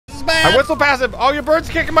is bad. I whistle passive. Oh, your bird's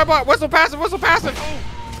kicking my butt. Whistle passive. Whistle passive.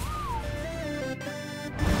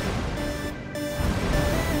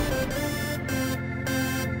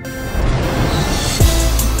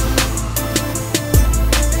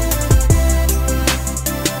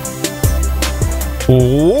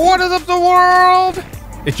 What is up, the world?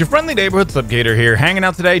 It's your friendly neighborhood Subgator here, hanging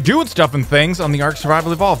out today, doing stuff and things on the ARK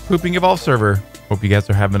Survival Evolved Pooping Evolved server. Hope you guys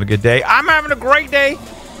are having a good day. I'm having a great day.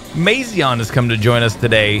 Mazion has come to join us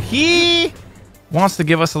today. He wants to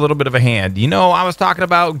give us a little bit of a hand. You know, I was talking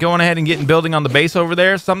about going ahead and getting building on the base over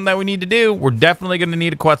there. Something that we need to do. We're definitely going to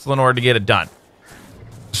need a Quetzal in order to get it done.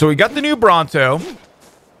 So we got the new Bronto.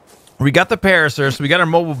 We got the Parasaur. So we got our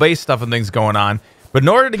mobile base stuff and things going on. But in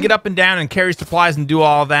order to get up and down and carry supplies and do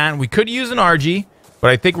all that, we could use an RG, but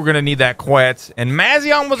I think we're going to need that Quetz. And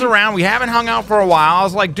Mazion was around. We haven't hung out for a while. I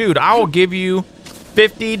was like, dude, I will give you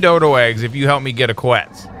 50 dodo eggs if you help me get a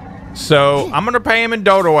Quetz. So I'm going to pay him in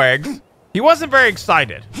dodo eggs. He wasn't very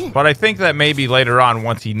excited, but I think that maybe later on,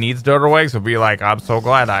 once he needs dodo eggs, he'll be like, I'm so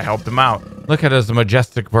glad I helped him out. Look at his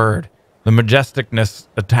majestic bird. The majesticness,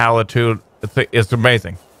 the altitude, it's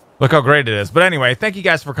amazing. Look how great it is. But anyway, thank you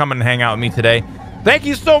guys for coming and hang out with me today. Thank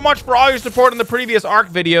you so much for all your support in the previous ARK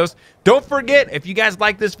videos. Don't forget, if you guys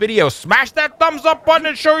like this video, smash that thumbs up button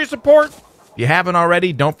and show your support. If you haven't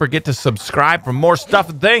already, don't forget to subscribe for more stuff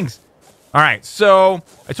and things. All right, so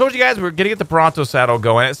I told you guys we're going to get the Bronto saddle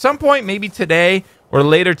going. At some point, maybe today or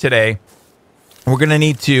later today, we're going to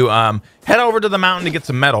need to head over to the mountain to get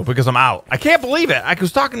some metal because I'm out. I can't believe it. I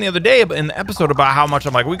was talking the other day in the episode about how much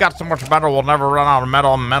I'm like, we got so much metal, we'll never run out of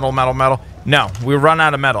metal. No, we run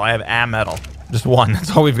out of metal. I have a metal. Just one.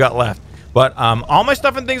 That's all we've got left. But all my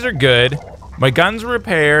stuff and things are good. My gun's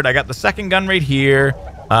repaired. I got the second gun right here.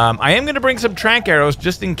 I am going to bring some trank arrows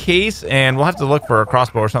just in case, and we'll have to look for a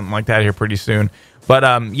crossbow or something like that here pretty soon.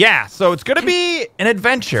 But yeah, so it's going to be an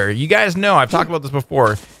adventure. You guys know, I've talked about this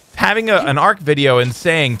before. Having an ARK video and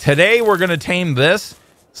saying, today we're going to tame this,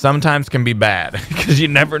 sometimes can be bad because you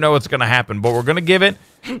never know what's going to happen. But we're going to give it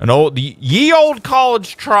an ye old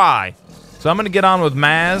college try. So I'm going to get on with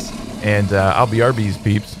Maz, and I'll be RB's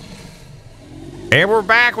peeps. And we're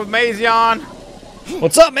back with Mazion.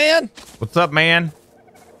 What's up, man? What's up, man?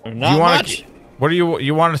 Not much. What do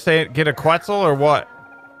you want to say? Get a Quetzal or what?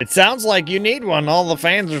 It sounds like you need one. All the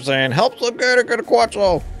fans are saying, help Subgator get a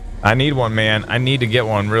Quetzal. I need one, man. I need to get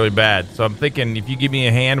one really bad. So I'm thinking if you give me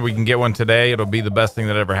a hand, we can get one today. It'll be the best thing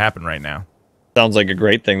that ever happened right now. Sounds like a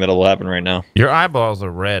great thing that'll happen right now. Your eyeballs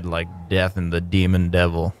are red like death and the demon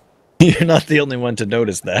devil. You're not the only one to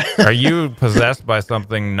notice that. Are you possessed by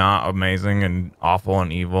something not amazing and awful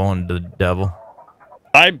and evil and the devil?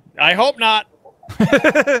 I hope not.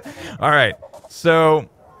 All right. So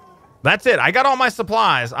that's it. I got all my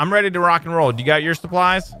supplies. I'm ready to rock and roll. Do you got your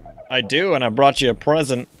supplies? I do, and I brought you a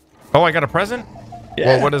present. Oh, I got a present? Yeah.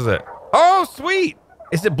 Well, what is it? Oh, sweet.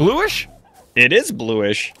 Is it bluish? It is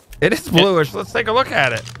bluish. It is bluish. Let's take a look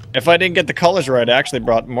at it. If I didn't get the colors right, I actually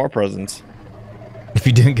brought more presents. If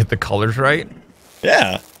you didn't get the colors right?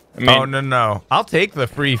 Yeah. I mean, oh, no. I'll take the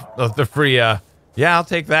free, yeah, I'll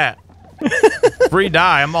take that. Free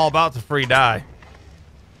dye. I'm all about the free dye.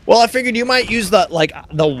 Well, I figured you might use the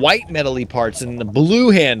white metally parts and the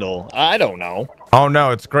blue handle. I don't know. Oh,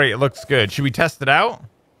 no, it's great. It looks good. Should we test it out?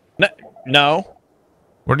 No.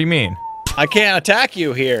 What do you mean? I can't attack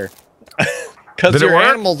you here. Because your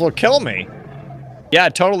animals will kill me. Yeah,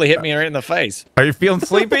 it totally hit me right in the face. Are you feeling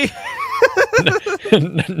sleepy?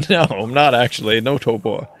 No, I'm not actually. No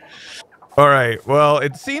topo. All right. Well,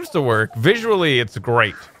 it seems to work. Visually, it's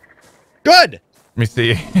great. Good. Let me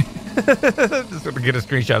see. Just gonna get a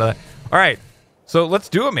screenshot of that. All right. So let's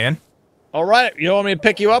do it, man. All right. You want me to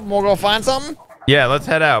pick you up and we'll go find something? Yeah, let's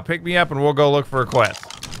head out. Pick me up and we'll go look for a quest.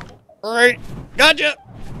 All right. Gotcha.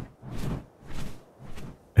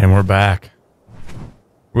 And we're back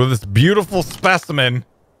with this beautiful specimen.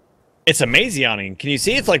 It's a Mazion. Can you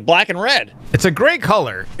see? It's like black and red. It's a great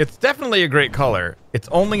color. It's definitely a great color. It's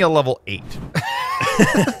only a level 8.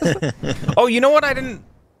 Oh, you know what? I didn't.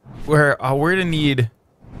 We're gonna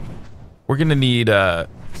need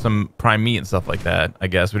some prime meat and stuff like that. I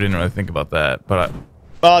guess we didn't really think about that, but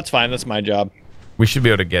oh, it's fine. That's my job. We should be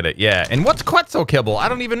able to get it. Yeah. And what's Quetzal kibble? I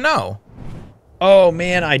don't even know. Oh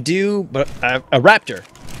man, I do, but a raptor.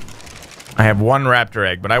 I have one raptor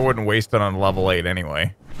egg, but I wouldn't waste it on level 8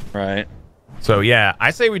 anyway. Right. So yeah,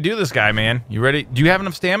 I say we do this guy, man. You ready? Do you have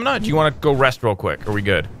enough stamina? Do you want to go rest real quick? Are we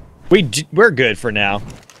good? We're good for now.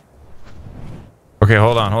 Okay,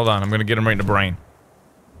 hold on. I'm gonna get him right in the brain.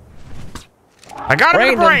 I got him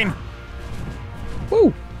in the brain.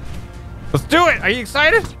 Woo! Let's do it. Are you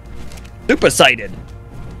excited? Super excited.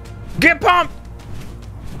 Get pumped.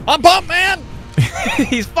 I'm pumped, man.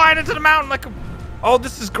 He's flying into the mountain like a... Oh,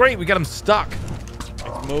 this is great. We got him stuck.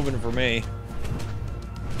 It's moving for me.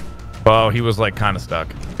 Oh, he was like kind of stuck.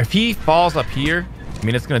 If he falls up here, I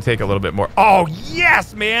mean, it's going to take a little bit more. Oh,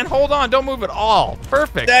 yes, man. Hold on. Don't move at all.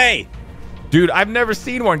 Perfect. Hey. Dude, I've never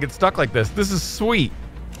seen one get stuck like this. This is sweet.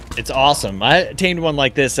 It's awesome. I tamed one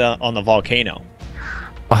like this on the volcano.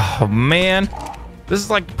 Oh, man. This is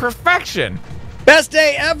like perfection. Best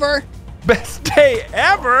day ever. Best day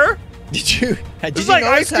ever? Did you like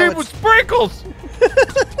ice cream with sprinkles.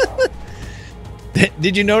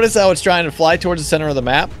 Did you notice how it's trying to fly towards the center of the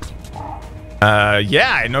map?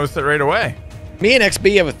 Yeah, I noticed it right away. Me and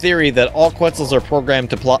XB have a theory that all Quetzals are programmed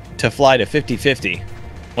to fly to 50-50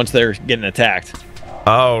 once they're getting attacked.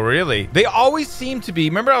 Oh, really? They always seem to be.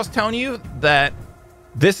 Remember I was telling you that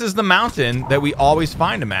this is the mountain that we always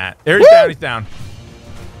find them at. There he's down, he's down.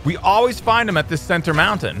 We always find them at this center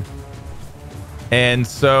mountain. And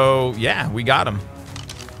so, yeah, we got him.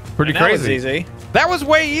 Pretty crazy. That was easy. That was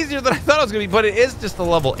way easier than I thought it was going to be, but it is just a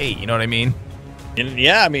level 8, you know what I mean? And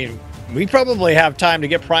yeah, I mean, we probably have time to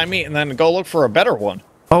get prime meat and then go look for a better one.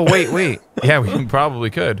 Oh, wait. Yeah, we probably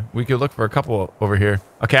could. We could look for a couple over here.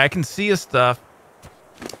 Okay, I can see his stuff.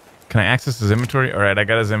 Can I access his inventory? All right, I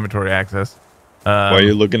got his inventory access. Why are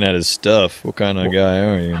you looking at his stuff? What kind of guy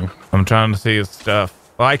are you? I'm trying to see his stuff.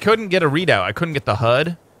 Well, I couldn't get a readout. I couldn't get the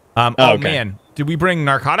HUD. Oh, okay. Man. Did we bring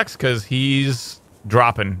narcotics? Because he's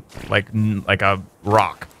dropping like a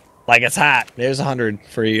rock. Like it's hot. There's 100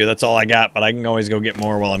 for you. That's all I got, but I can always go get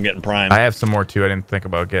more while I'm getting prime. I have some more too. I didn't think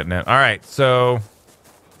about getting it. All right, so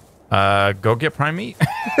go get prime meat.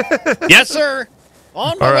 Yes, sir.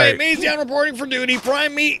 On my way. Mazion reporting for duty.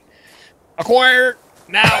 Prime meat acquired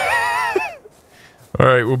now. All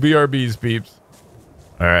right, we'll BRBs, peeps.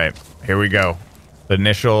 All right, here we go. The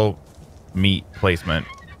initial meat placement.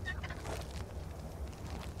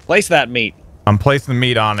 Place that meat. I'm placing the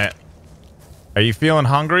meat on it. Are you feeling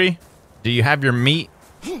hungry? Do you have your meat?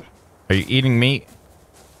 Are you eating meat?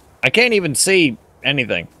 I can't even see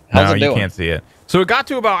anything. How's it doing? You can't see it. So it got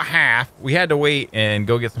to about half. We had to wait and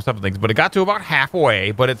go get some stuff and things, but it got to about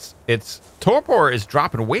halfway. But its torpor is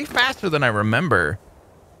dropping way faster than I remember.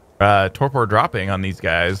 Torpor dropping on these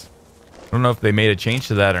guys. I don't know if they made a change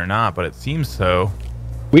to that or not, but it seems so.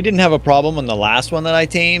 We didn't have a problem on the last one that I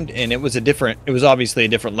tamed, and it was obviously a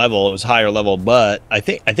different level. It was higher level, but I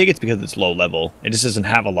think it's because it's low level. It just doesn't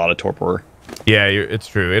have a lot of torpor. Yeah, it's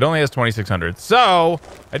true. It only has 2,600. So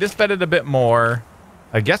I just fed it a bit more.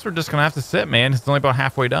 I guess we're just gonna have to sit, man. It's only about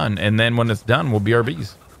halfway done, and then when it's done, we'll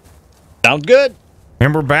BRBs. Sounds good.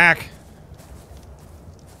 And we're back.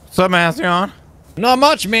 What's up, Mazion? Not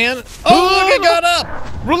much, man. Oh, look, it got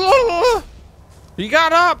up. He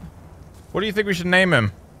got up. What do you think we should name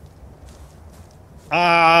him?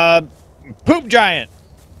 Poop Giant.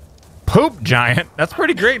 Poop Giant? That's a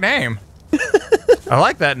pretty great name. I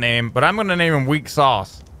like that name, but I'm going to name him Weak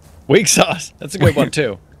Sauce. Weak Sauce. That's a good one,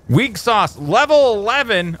 too. Weak Sauce. Level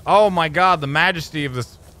 11. Oh, my God. The majesty of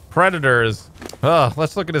this predator is...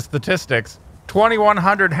 let's look at his statistics.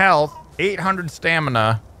 2,100 health, 800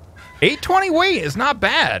 stamina, 820 weight is not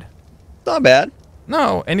bad. Not bad.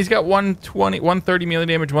 No, and he's got 130 melee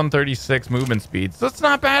damage, 136 movement speed. So that's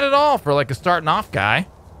not bad at all for like a starting off guy.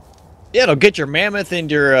 Yeah, it'll get your mammoth and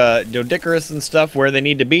your Dodicarus and stuff where they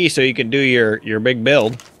need to be so you can do your big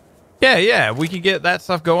build. Yeah, we can get that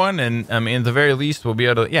stuff going, and I mean, at the very least, we'll be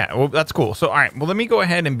able to. Yeah, well, that's cool. So, all right, well, let me go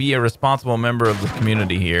ahead and be a responsible member of the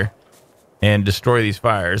community here and destroy these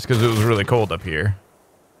fires because it was really cold up here.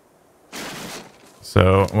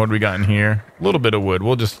 So, what do we got in here? A little bit of wood.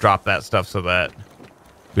 We'll just drop that stuff so that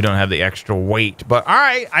we don't have the extra weight. But, all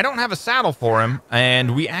right, I don't have a saddle for him.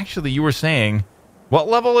 And we actually, you were saying, what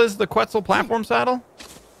level is the Quetzal platform saddle?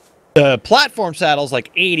 The platform saddle's like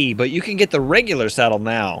 80, but you can get the regular saddle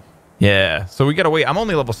now. Yeah, so we got to wait. I'm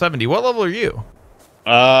only level 70. What level are you?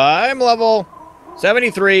 I'm level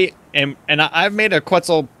 73, and I've made a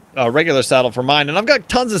Quetzal regular saddle for mine. And I've got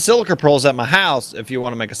tons of silica pearls at my house if you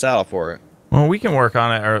want to make a saddle for it. Well, we can work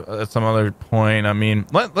on it or at some other point. I mean,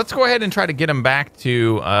 let's go ahead and try to get him back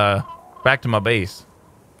to my base.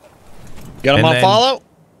 Got him on follow?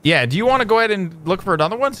 Yeah. Do you want to go ahead and look for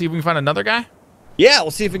another one? See if we can find another guy? Yeah,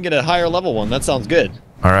 we'll see if we can get a higher level one. That sounds good.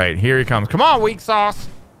 All right, here he comes. Come on, Weak Sauce.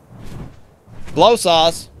 Slow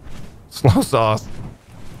Sauce. Slow Sauce.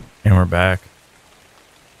 And we're back.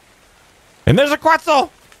 And there's a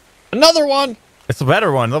Quetzal. Another one. It's a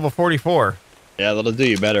better one, level 44. Yeah, that'll do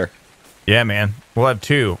you better. Yeah, man. We'll have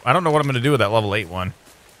 2. I don't know what I'm going to do with that level 8 one.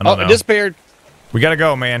 Oh, it disappeared. We got to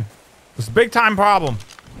go, man. It's a big time problem.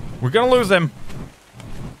 We're going to lose him.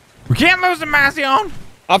 We can't lose him, Mazion.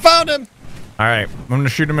 I found him. All right, I'm going to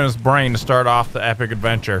shoot him in his brain to start off the epic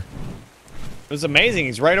adventure. It was amazing.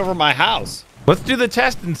 He's right over my house. Let's do the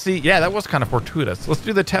test and see. Yeah, that was kind of fortuitous. Let's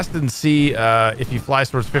do the test and see if he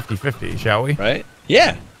flies towards 50-50, shall we? Right?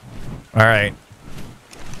 Yeah. All right.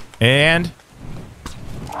 And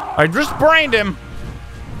I just brained him.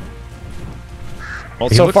 Well,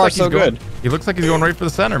 so far, so good. He looks like he's going right for the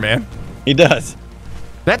center, man. He does.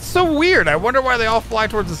 That's so weird. I wonder why they all fly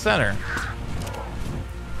towards the center.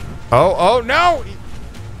 Oh, no.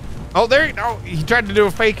 Oh, there. Oh, he tried to do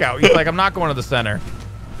a fake out. He's like, I'm not going to the center.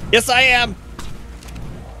 Yes, I am.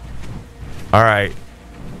 All right.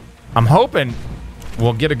 I'm hoping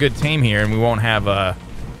we'll get a good tame here and we won't have,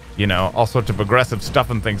 you know, all sorts of aggressive stuff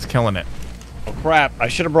and things killing it. Oh, crap. I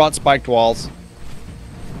should have brought spiked walls.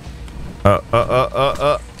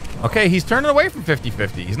 Okay, he's turning away from 50-50.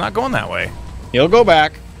 He's not going that way. He'll go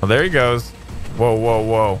back. Oh, there he goes. Whoa, whoa,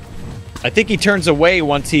 whoa. I think he turns away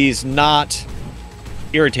once he's not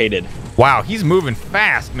irritated. Wow, he's moving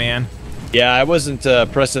fast, man. Yeah, I wasn't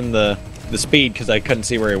pressing the speed because I couldn't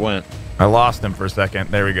see where he went. I lost him for a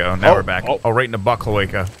second. There we go. Now we're back. Oh, right in the butt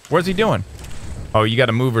cloaca. Where's he doing? Oh, you got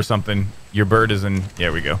to move or something. Your bird is in.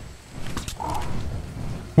 There we go.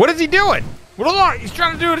 What is he doing? What on? He's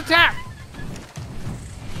trying to do an attack.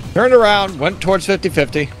 Turned around, went towards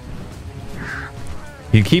 50-50.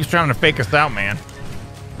 He keeps trying to fake us out, man.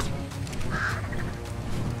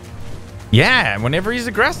 Yeah, whenever he's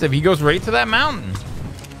aggressive, he goes right to that mountain.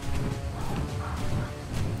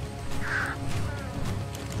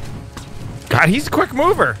 God, he's a quick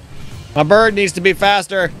mover. My bird needs to be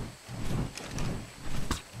faster.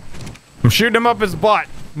 I'm shooting him up his butt.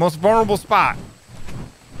 Most vulnerable spot.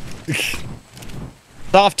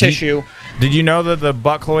 Soft tissue. Did you know that the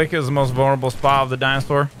butt cloaca is the most vulnerable spot of the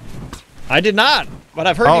dinosaur? I did not, but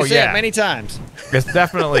I've heard you say it many times. It's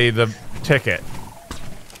definitely the ticket.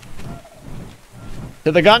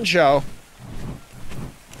 To the gun show.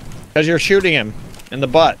 Because you're shooting him in the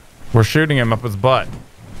butt. We're shooting him up his butt.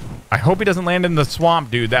 I hope he doesn't land in the swamp,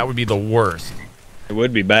 dude. That would be the worst. It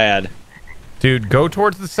would be bad. Dude, go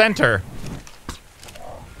towards the center.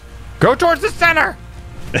 Go towards the center!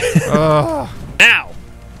 Ugh. Ow!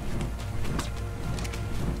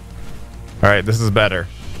 Alright, this is better.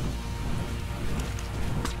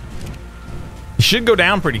 You should go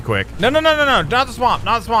down pretty quick. No, no, no, no, no. Not the swamp.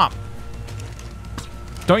 Not the swamp.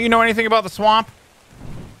 Don't you know anything about the swamp?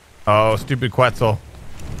 Oh, stupid Quetzal.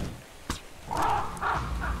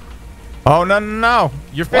 Oh, no, no, no.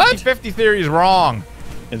 Your 50-50 theory is wrong.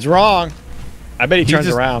 It's wrong. I bet he turns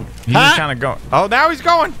around. He's just kind of going. Oh, now he's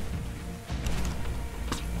going.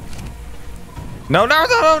 No, no,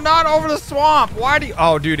 no, no, not over the swamp. Why do you...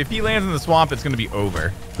 Oh, dude, if he lands in the swamp, it's going to be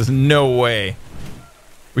over. There's no way.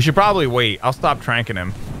 We should probably wait. I'll stop tranking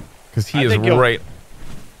him. Because he is right...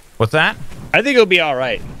 What's that? I think he'll be all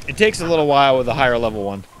right. It takes a little while with the higher level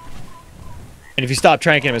one. And if you stop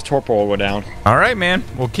tranking him, his torpor will go down. All right, man.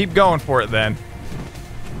 We'll keep going for it then.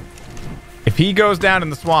 If he goes down in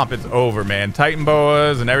the swamp, it's over, man. Titan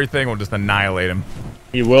boas and everything will just annihilate him.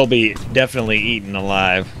 He will be definitely eaten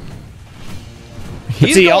alive.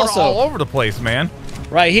 He's going all over the place, man.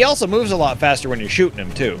 Right. He also moves a lot faster when you're shooting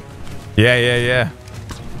him, too. Yeah, yeah, yeah.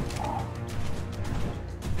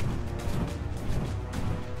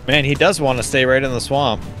 Man, he does want to stay right in the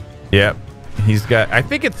swamp. Yep. He's got... I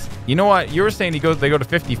think it's... You know what? You were saying they go to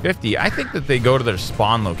 50-50. I think that they go to their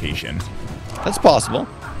spawn location. That's possible.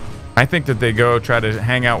 I think that they go try to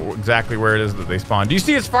hang out exactly where it is that they spawn. Do you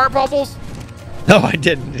see his fart bubbles? No, I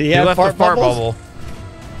didn't. Did he have left fart bubble.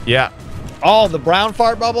 Yeah. Oh, the brown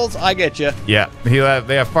fart bubbles? I get you. Yeah.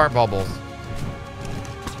 They have fart bubbles.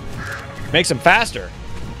 Makes them faster.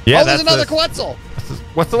 Yeah, oh, there's another Quetzal.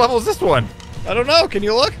 What's the level is this one? I don't know. Can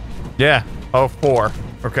you look? Yeah. Oh, 4.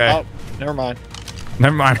 Okay. Oh, never mind.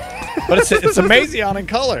 Never mind. But it's a Mazion in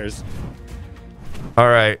colors. All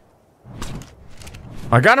right.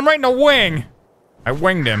 I got him right in the wing. I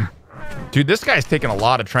winged him. Dude, this guy's taking a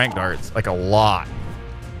lot of trank darts. Like a lot.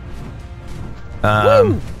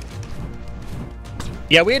 Woo!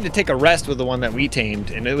 Yeah, we had to take a rest with the one that we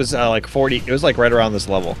tamed, and it was like 40. It was like right around this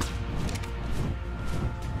level.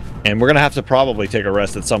 And we're going to have to probably take a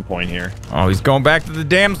rest at some point here. Oh, he's going back to the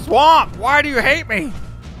damn swamp. Why do you hate me?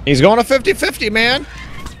 He's going to 50-50, man.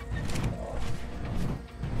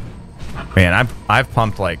 Man, I've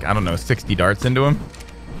pumped like, I don't know, 60 darts into him.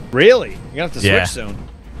 Really? You're going to have to switch soon.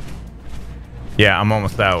 Yeah, I'm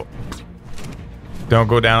almost out. Don't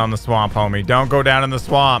go down on the swamp, homie. Don't go down in the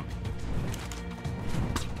swamp.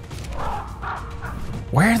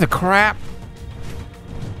 Where the crap?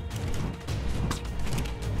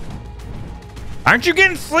 Aren't you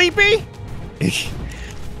getting sleepy?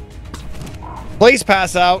 Please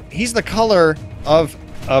pass out. He's the color of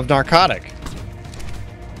narcotic.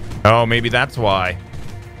 Oh, maybe that's why.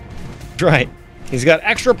 Right. He's got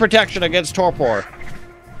extra protection against torpor.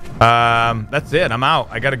 That's it. I'm out.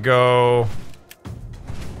 I gotta go.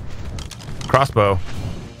 Crossbow.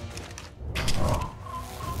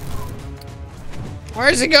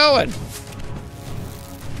 Where's he going?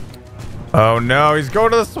 Oh no, he's going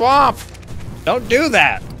to the swamp. Don't do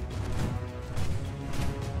that.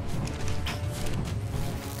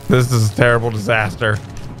 This is a terrible disaster.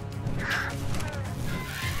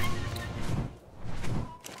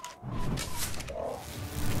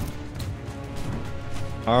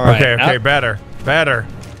 All right. Okay, better.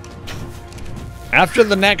 After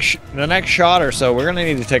the next shot or so, we're gonna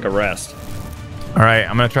need to take a rest. All right,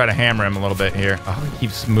 I'm gonna try to hammer him a little bit here. Oh, he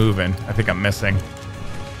keeps moving. I think I'm missing.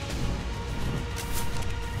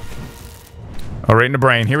 Oh, right in the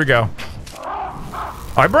brain. Here we go.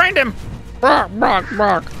 Oh, I brained him. Bark, bark,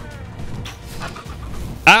 bark.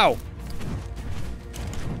 Ow.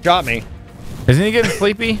 Got me. Isn't he getting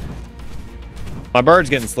sleepy? My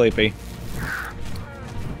bird's getting sleepy.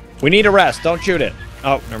 We need a rest. Don't shoot it.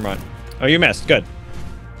 Oh, never mind. Oh, you missed. Good.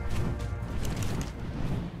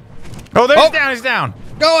 Oh, there he's down. He's down.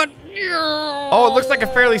 Going. Oh, it looks like a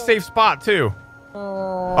fairly safe spot too.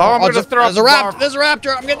 Oh, I'm gonna throw up there's a raptor. There's a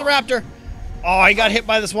raptor. I'm getting the raptor. Oh, I got hit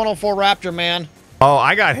by this 104 raptor, man. Oh,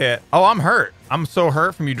 I got hit. Oh, I'm hurt. I'm so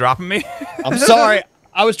hurt from you dropping me. I'm sorry.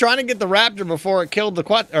 I was trying to get the raptor before it killed the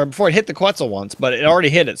before it hit the Quetzal once, but it already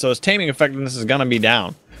hit it, so its taming effectiveness is gonna be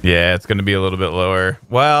down. Yeah, it's gonna be a little bit lower.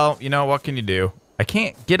 Well, you know what can you do? I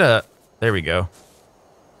can't get a. There we go.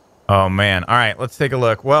 Oh man. All right, let's take a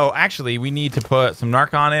look. Well, actually, we need to put some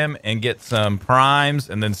narc on him and get some primes,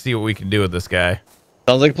 and then see what we can do with this guy.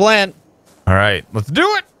 Sounds like a plan. All right, let's do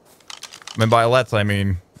it. And by let's, I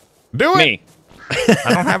mean do it. Me.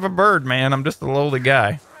 I don't have a bird, man. I'm just a lowly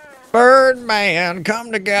guy. Bird man,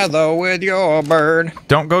 come together with your bird.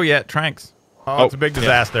 Don't go yet, Tranks. Oh, it's a big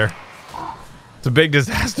disaster. Yeah. It's a big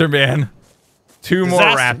disaster, man. Two more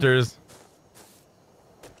raptors.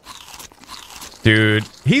 Dude,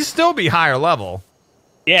 he's still be higher level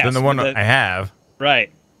than the one I have. Right.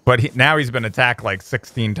 But now he's been attacked like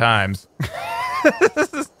 16 times.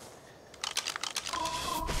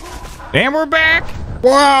 And we're back.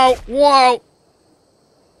 Whoa, whoa.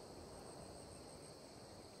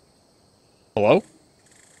 Hello?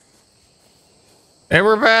 And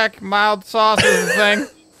we're back. Mild sauce is the thing.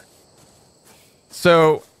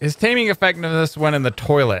 So his taming effectiveness went in the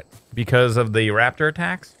toilet because of the raptor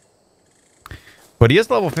attacks. But he is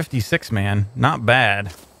level 56, man. Not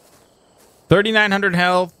bad. 3,900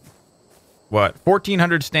 health. What?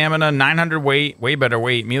 1,400 stamina, 900 weight. Way better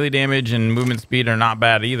weight. Melee damage and movement speed are not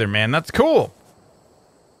bad either, man. That's cool.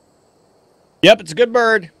 Yep, it's a good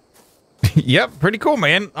bird. Yep, pretty cool,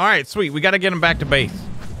 man. All right, sweet. We got to get him back to base.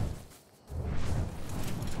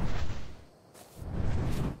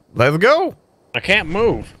 Let's go. I can't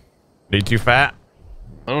move. Are you too fat?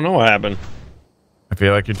 I don't know what happened. I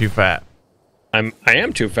feel like you're too fat. I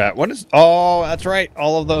am too fat. What is... Oh, that's right.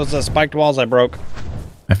 All of those spiked walls I broke.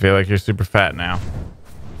 I feel like you're super fat now.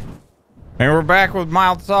 And we're back with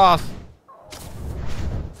mild sauce.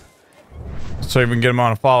 So we can get him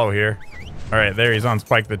on a follow here. All right, there he's on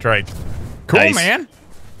Spike the Trike. Cool, nice. Man.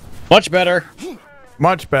 Much better.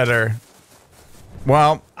 Much better.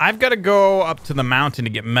 Well, I've got to go up to the mountain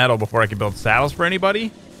to get metal before I can build saddles for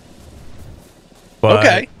anybody. But,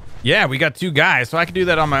 okay. Yeah, we got 2 guys, so I can do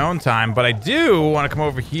that on my own time. But I do want to come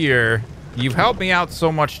over here. You've helped me out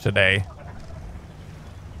so much today.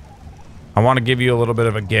 I want to give you a little bit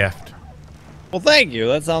of a gift. Well, thank you.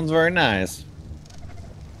 That sounds very nice.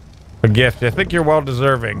 A gift. I think you're well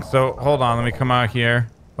deserving. So hold on. Let me come out here.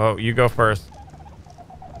 Oh, you go first.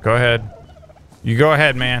 Go ahead. You go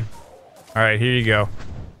ahead, man. All right, here you go.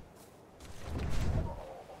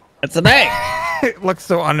 It's an egg. It looks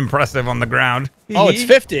so unimpressive on the ground. Oh, it's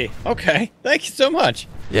 50. Okay. Thank you so much.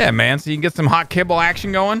 Yeah, man. So you can get some hot kibble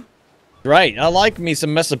action going. Right. I like me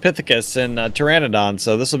some Mesopithecus and Pteranodon,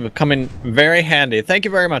 so this will come in very handy. Thank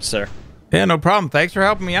you very much, sir. Yeah, no problem. Thanks for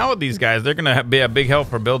helping me out with these guys. They're going to be a big help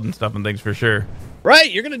for building stuff and things for sure. Right.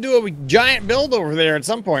 You're going to do a giant build over there at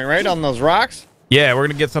some point, right? On those rocks? Yeah, we're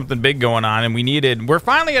going to get something big going on, and we're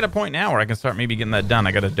finally at a point now where I can start maybe getting that done.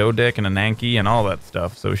 I got a Dodic and a Nanki and all that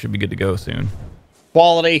stuff, so we should be good to go soon.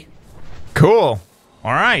 Quality. Cool.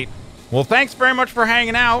 All right. Well, thanks very much for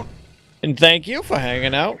hanging out. And thank you for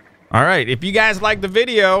hanging out. All right. If you guys like the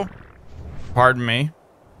video, pardon me,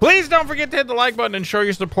 please don't forget to hit the like button and show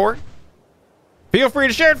your support. Feel free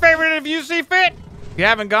to share and favorite it if you see fit. If you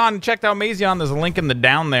haven't gone and checked out Mazion, there's a link in the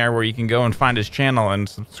down there where you can go and find his channel and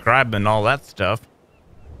subscribe and all that stuff.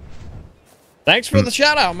 Thanks for the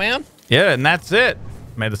shout out, man. Yeah, and that's it.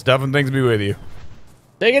 May the stuff and things be with you.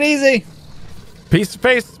 Take it easy. Peace to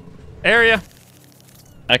face area.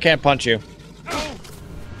 I can't punch you.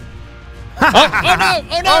 Oh no!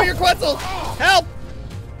 Oh no! You're Quetzal! Help!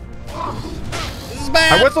 This is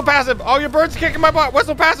bad. I whistle passive. Oh, your bird's kicking my butt.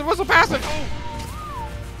 Whistle passive. Whistle passive.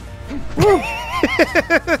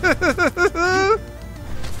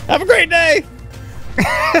 Have a great day.